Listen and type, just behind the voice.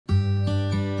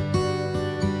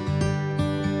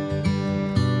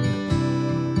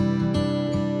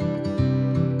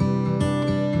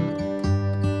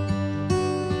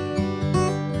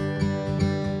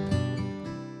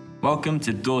Welcome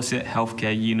to Dorset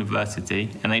HealthCare University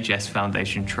NHS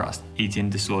Foundation Trust Eating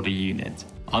Disorder Unit.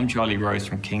 I'm Charlie Rose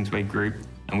from Kingsway Group,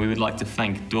 and we would like to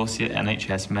thank Dorset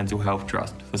NHS Mental Health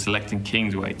Trust for selecting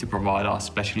Kingsway to provide our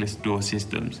specialist door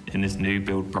systems in this new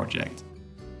build project.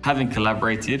 Having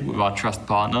collaborated with our trust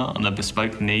partner on the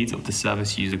bespoke needs of the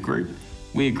service user group,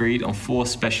 we agreed on 4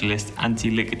 specialist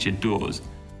anti-ligature doors,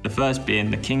 the first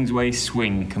being the Kingsway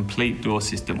Swing Complete Door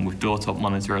System with door top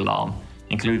monitor alarm,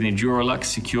 including Duralux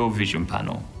Secure Vision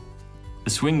Panel. The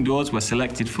swing doors were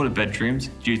selected for the bedrooms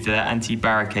due to their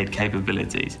anti-barricade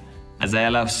capabilities, as they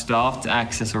allow staff to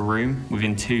access a room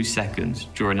within 2 seconds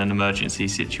during an emergency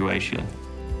situation.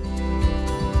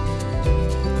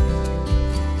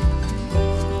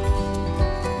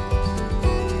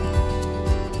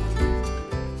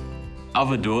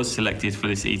 Other doors selected for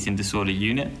this eating disorder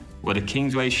unit were the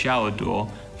Kingsway shower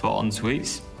door for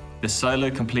en-suites, the Solo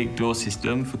Complete Door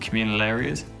System for communal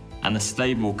areas, and the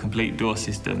Stable Complete Door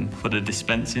System for the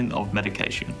dispensing of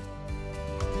medication.